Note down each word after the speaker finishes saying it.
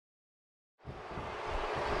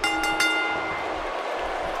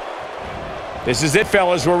This is it,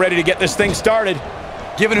 fellas. We're ready to get this thing started.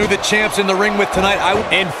 Given who the champ's in the ring with tonight,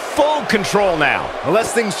 in full control now.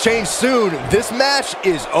 Unless things change soon, this match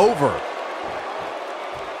is over.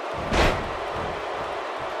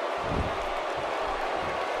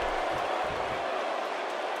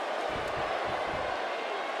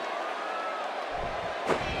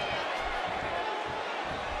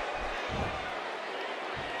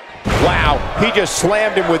 Wow, he just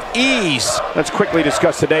slammed him with ease. Let's quickly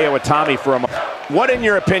discuss Hideo Itami for a moment. What, in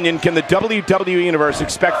your opinion, can the WWE Universe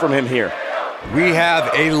expect from him here? we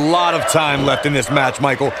have a lot of time left in this match,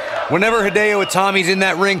 Michael. Whenever Hideo Itami's in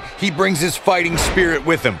that ring, he brings his fighting spirit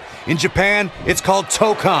with him. In Japan, it's called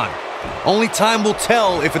Tokan. Only time will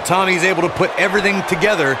tell if Itami is able to put everything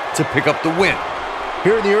together to pick up the win.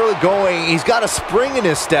 Here in the early going, he's got a spring in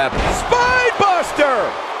his step. Spine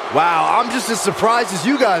Buster! Wow, I'm just as surprised as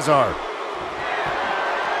you guys are.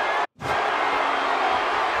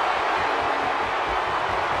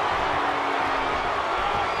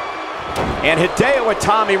 And Hideo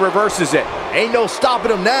Itami reverses it. Ain't no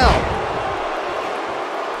stopping him now.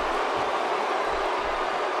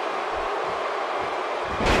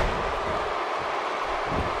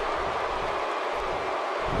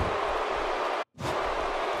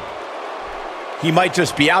 He might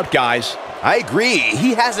just be out, guys. I agree.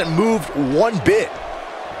 He hasn't moved one bit.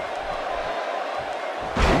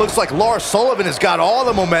 Looks like Lars Sullivan has got all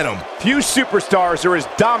the momentum. Few superstars are as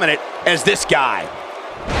dominant as this guy.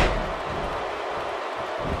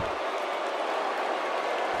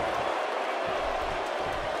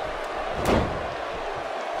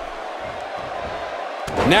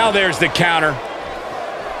 Now there's the counter.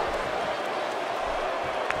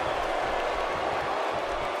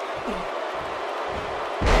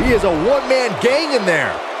 He is a one-man gang in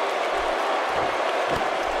there.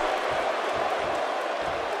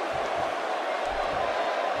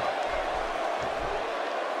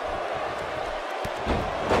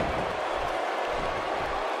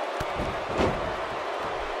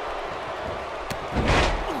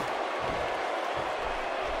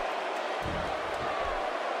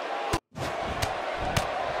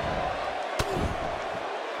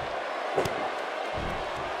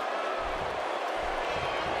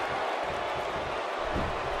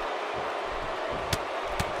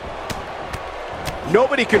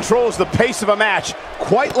 Nobody controls the pace of a match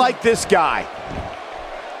quite like this guy.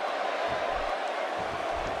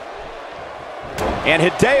 And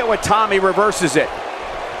Hideo Itami reverses it.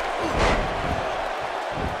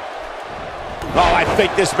 Oh, I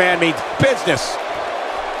think this man means business.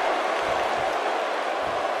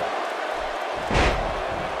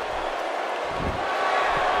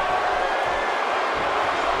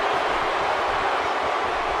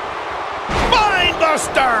 Spine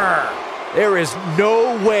Buster! There is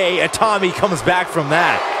no way Itami comes back from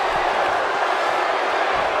that.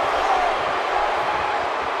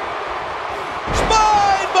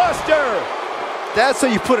 Spine Buster! That's how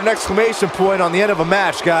you put an exclamation point on the end of a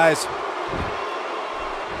match, guys.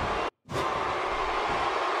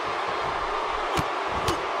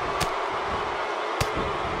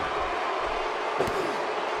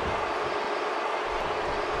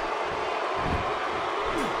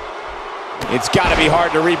 It's got to be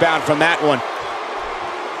hard to rebound from that one.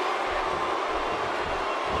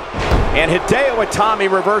 And Hideo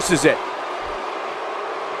Itami reverses it.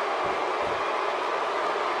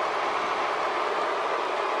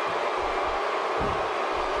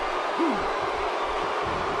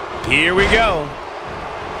 Here we go.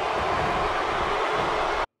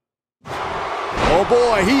 Oh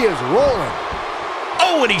boy, he is rolling.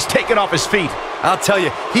 Oh, and he's taken off his feet. I'll tell you,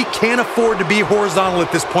 he can't afford to be horizontal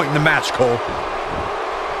at this point in the match, Cole.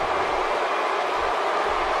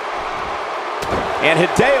 And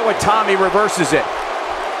Hideo Itami reverses it.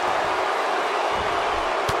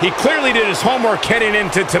 He clearly did his homework heading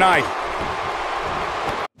into tonight.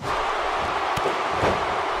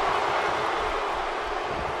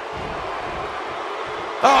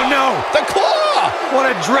 Oh no, the claw! What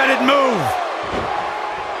a dreaded move!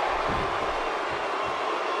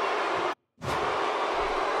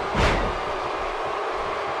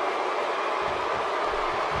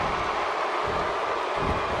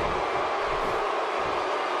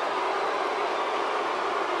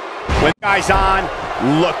 When the guy's on,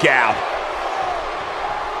 look out.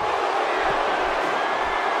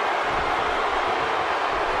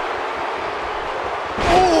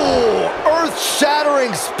 Oh,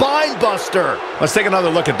 earth-shattering spine buster. Let's take another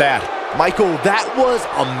look at that. Michael, that was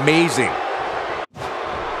amazing.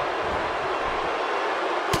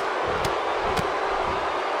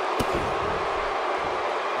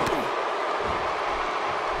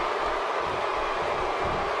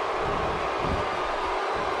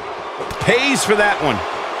 pays for that one.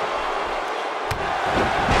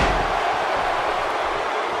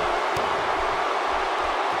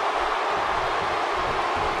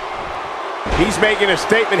 He's making a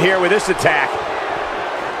statement here with this attack.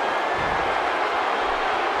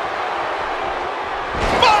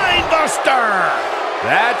 Spinebuster!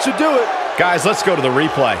 That should do it. Guys, let's go to the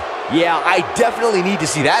replay. Yeah, I definitely need to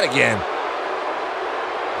see that again.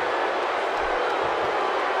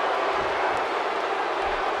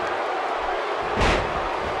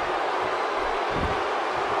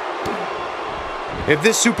 If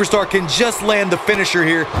this superstar can just land the finisher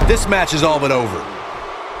here, this match is all but over.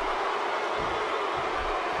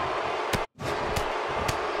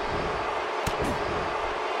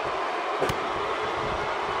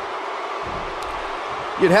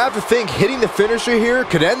 You'd have to think hitting the finisher here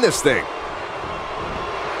could end this thing.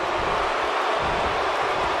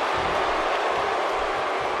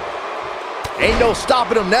 Ain't no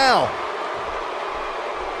stopping him now.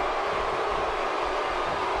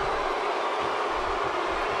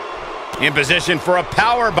 In position for a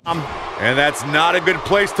power bomb. And that's not a good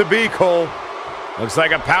place to be, Cole. Looks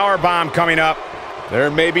like a power bomb coming up.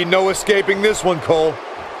 There may be no escaping this one, Cole.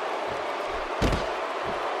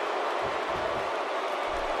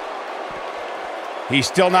 He's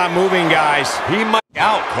still not moving, guys. He might be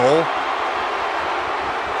out, Cole.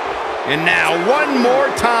 And now one more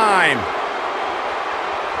time.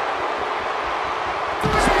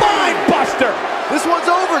 Spine buster. This one's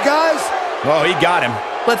over, guys. Oh, he got him.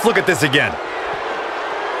 Let's look at this again.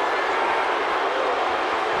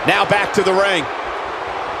 Now back to the ring.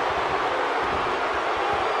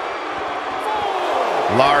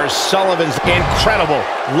 Lars Sullivan's incredible.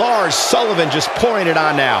 Lars Sullivan just pouring it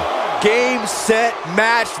on now. Game, set,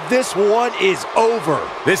 match. This one is over.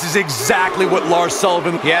 This is exactly what Lars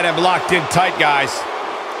Sullivan... He had him locked in tight, guys.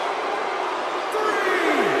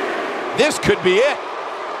 This could be it.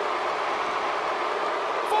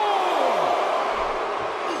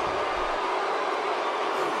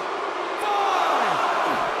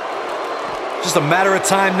 Just a matter of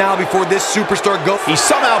time now before this superstar goes... He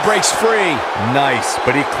somehow breaks free. Nice,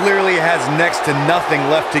 but he clearly has next to nothing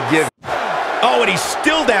left to give. Oh, and he's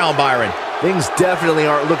still down, Byron. Things definitely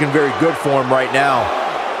aren't looking very good for him right now.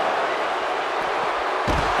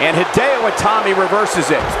 And Hideo Itami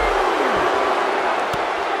reverses it.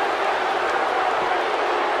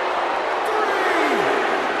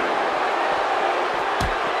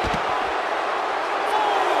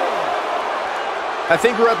 I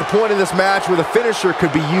think we're at the point in this match where the finisher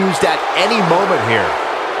could be used at any moment here.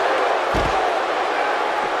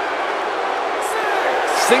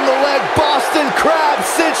 Single leg Boston Crab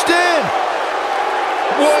cinched in.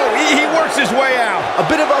 Whoa, he works his way out. A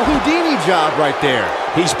bit of a Houdini job right there.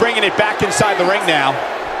 He's bringing it back inside the ring now.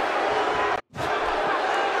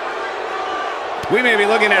 We may be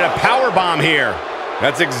looking at a power bomb here.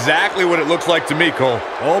 That's exactly what it looks like to me, Cole.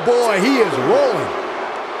 Oh boy, he is rolling.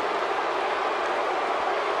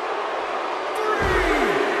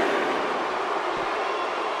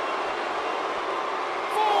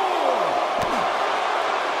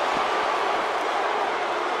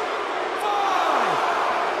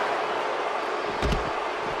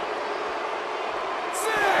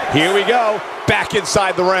 Here we go, back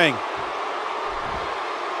inside the ring.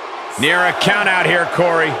 Near a count out here,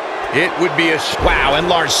 Corey. It would be a... Wow, and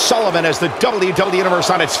Lars Sullivan has the WWE Universe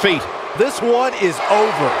on its feet. This one is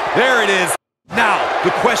over. There it is. Now,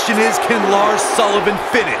 the question is, can Lars Sullivan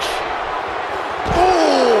finish?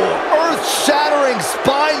 Ooh, earth-shattering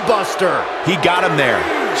spine buster. He got him there.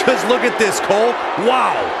 Just look at this, Cole.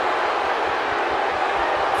 Wow.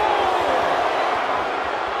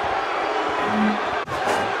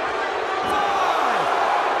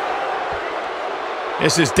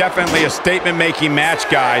 This is definitely a statement-making match,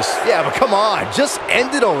 guys. Yeah, but come on, just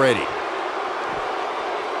end it already.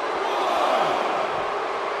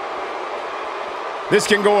 This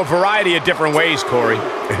can go a variety of different ways, Corey.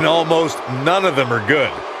 And almost none of them are good.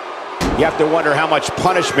 You have to wonder how much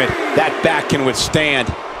punishment that back can withstand.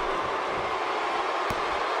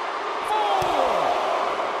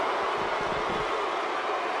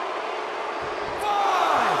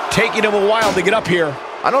 Taking him a while to get up here.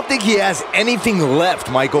 I don't think he has anything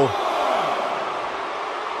left, Michael.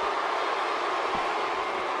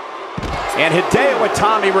 And Hideo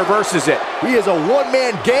Itami reverses it. He is a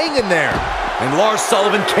one-man gang in there. And Lars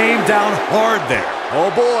Sullivan came down hard there.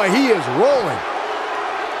 Oh boy, he is rolling.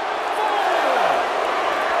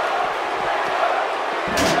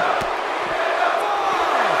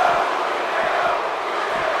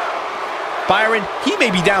 Byron, he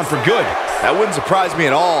may be down for good. That wouldn't surprise me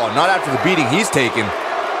at all, not after the beating he's taken.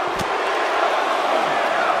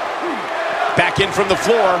 Back in from the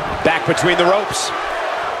floor, back between the ropes.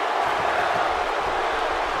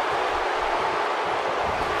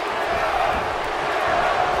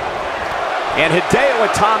 And Hideo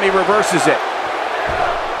Itami reverses it.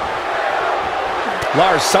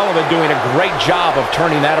 Lars Sullivan doing a great job of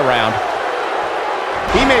turning that around.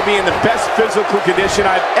 He may be in the best physical condition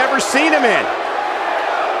I've ever seen him in.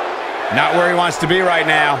 Not where he wants to be right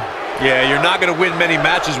now. Yeah, you're not going to win many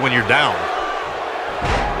matches when you're down.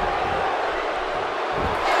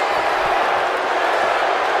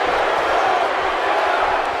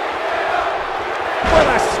 What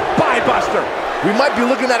a spy buster. We might be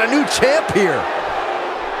looking at a new champ here.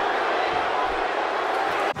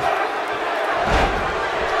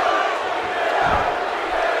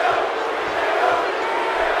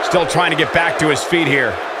 Still trying to get back to his feet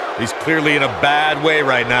here. He's clearly in a bad way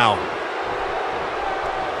right now.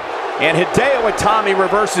 And Hideo Itami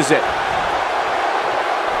reverses it.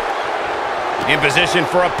 In position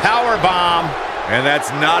for a power bomb. And that's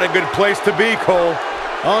not a good place to be, Cole.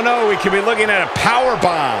 Oh no, we could be looking at a power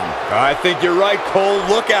bomb. I think you're right, Cole.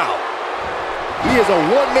 Look out. He is a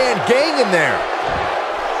one-man gang in there.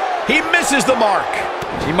 He misses the mark.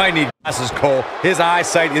 He might need glasses, Cole. His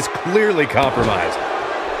eyesight is clearly compromised.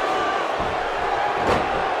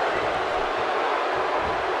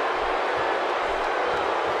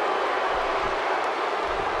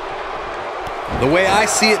 The way I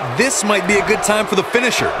see it, this might be a good time for the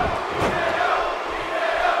finisher.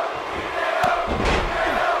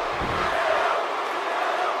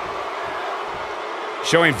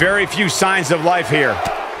 Showing very few signs of life here.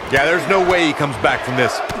 Yeah, there's no way he comes back from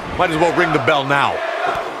this. Might as well ring the bell now.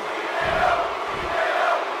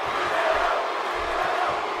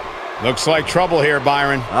 Looks like trouble here,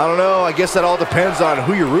 Byron. I don't know. I guess that all depends on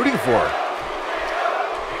who you're rooting for.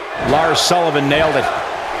 Lars Sullivan nailed it.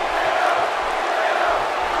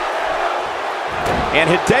 And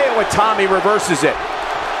Hideo Itami reverses it.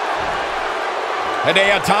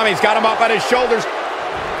 Hideo Itami's got him up on his shoulders.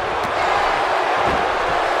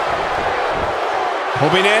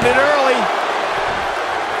 Hoping to end it early.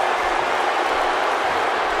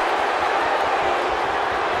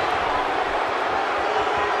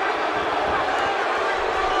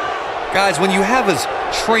 Guys, when you have as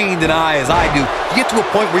trained an eye as I do, you get to a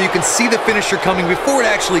point where you can see the finisher coming before it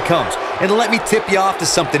actually comes. And let me tip you off to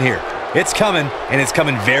something here. It's coming, and it's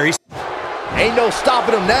coming very soon. Ain't no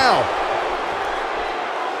stopping him now.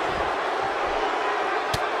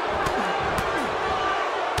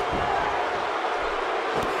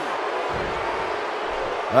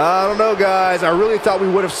 I don't know, guys. I really thought we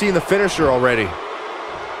would have seen the finisher already.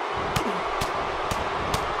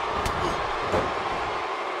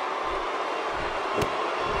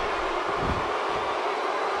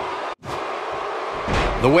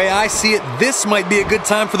 The way I see it, this might be a good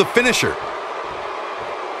time for the finisher.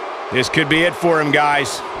 This could be it for him,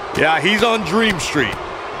 guys. Yeah, he's on Dream Street.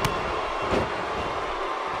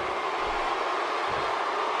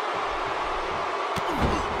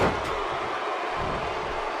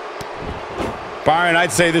 Byron,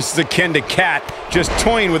 I'd say this is akin to Cat, just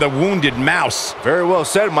toying with a wounded mouse. Very well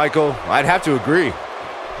said, Michael. I'd have to agree.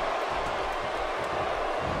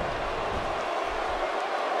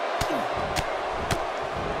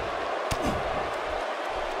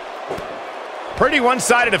 Pretty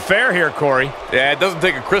one-sided affair here, Corey. Yeah, it doesn't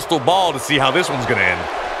take a crystal ball to see how this one's going to end.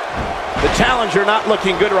 The challenger not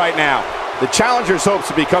looking good right now. The challenger's hopes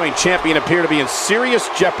of becoming champion appear to be in serious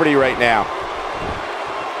jeopardy right now.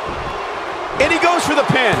 And he goes for the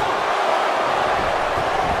pin.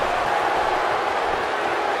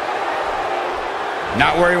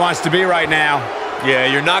 Not where he wants to be right now.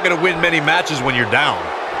 Yeah, you're not going to win many matches when you're down.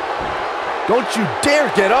 Don't you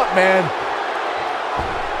dare get up, man.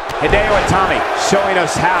 Hideo Itami showing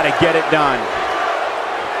us how to get it done.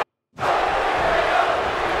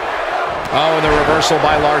 Oh, and the reversal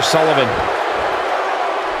by Lars Sullivan.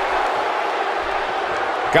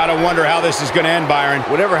 Gotta wonder how this is gonna end, Byron.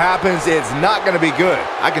 Whatever happens, it's not gonna be good.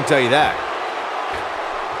 I can tell you that.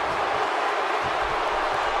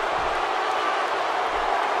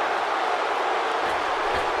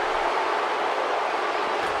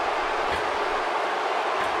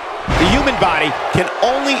 The human body can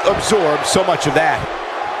only absorb so much of that.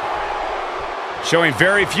 Showing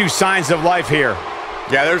very few signs of life here.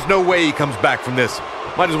 Yeah, there's no way he comes back from this.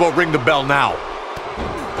 Might as well ring the bell now.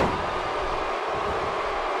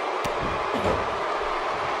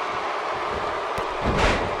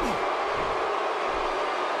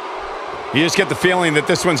 You just get the feeling that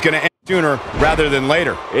this one's gonna end sooner rather than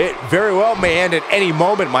later. It very well may end at any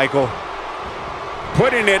moment, Michael.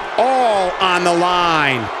 Putting it all on the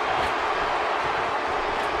line.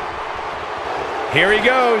 Here he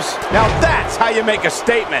goes. Now that's how you make a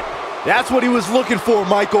statement. That's what he was looking for,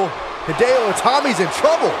 Michael. Hideo Itami's in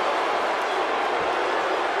trouble.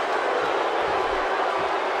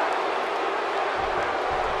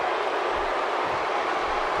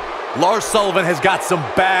 Lars Sullivan has got some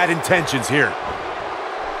bad intentions here.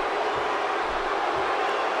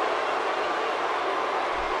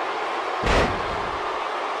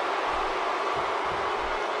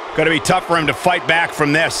 Going to be tough for him to fight back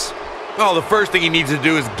from this. Oh, the first thing he needs to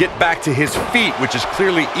do is get back to his feet, which is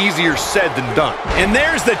clearly easier said than done. And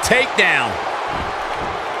there's the takedown.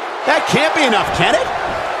 That can't be enough, can it?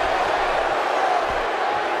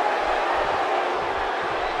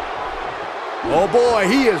 Oh boy,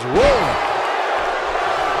 he is rolling.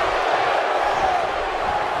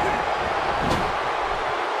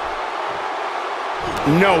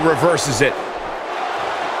 No, reverses it.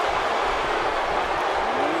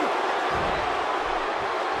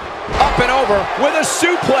 Up and over with a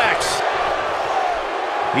suplex.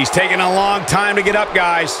 He's taking a long time to get up,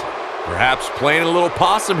 guys. Perhaps playing a little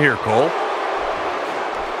possum here, Cole.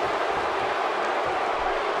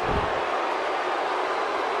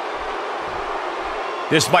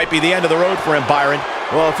 This might be the end of the road for him, Byron.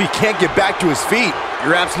 Well, if he can't get back to his feet,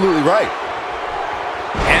 you're absolutely right.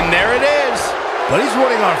 And there it is. But he's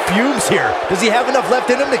running on fumes here. Does he have enough left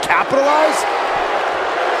in him to capitalize?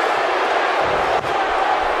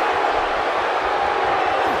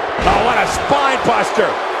 Oh, what a spine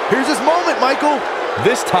buster. Here's his moment, Michael.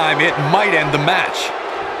 This time it might end the match.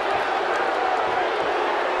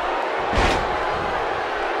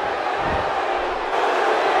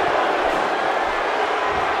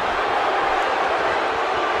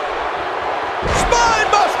 Spine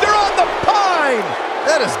buster on the pine.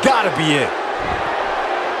 That has got to be it.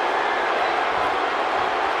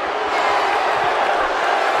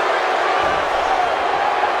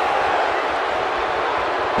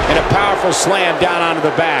 And a powerful slam down onto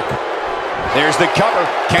the back. There's the cover.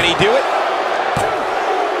 Can he do it?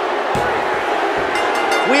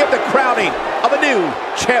 We have the crowning of a new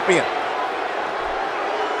champion.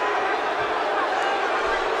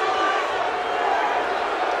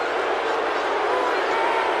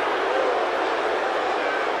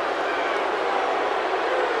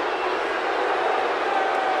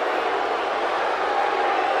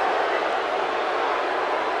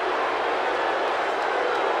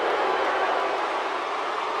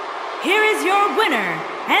 Here is your winner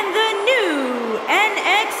and the new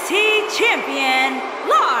NXT champion,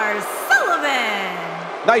 Lars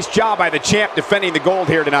Sullivan. Nice job by the champ defending the gold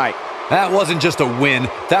here tonight. That wasn't just a win.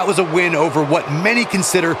 That was a win over what many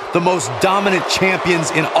consider the most dominant champions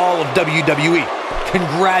in all of WWE.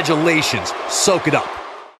 Congratulations. Soak it up.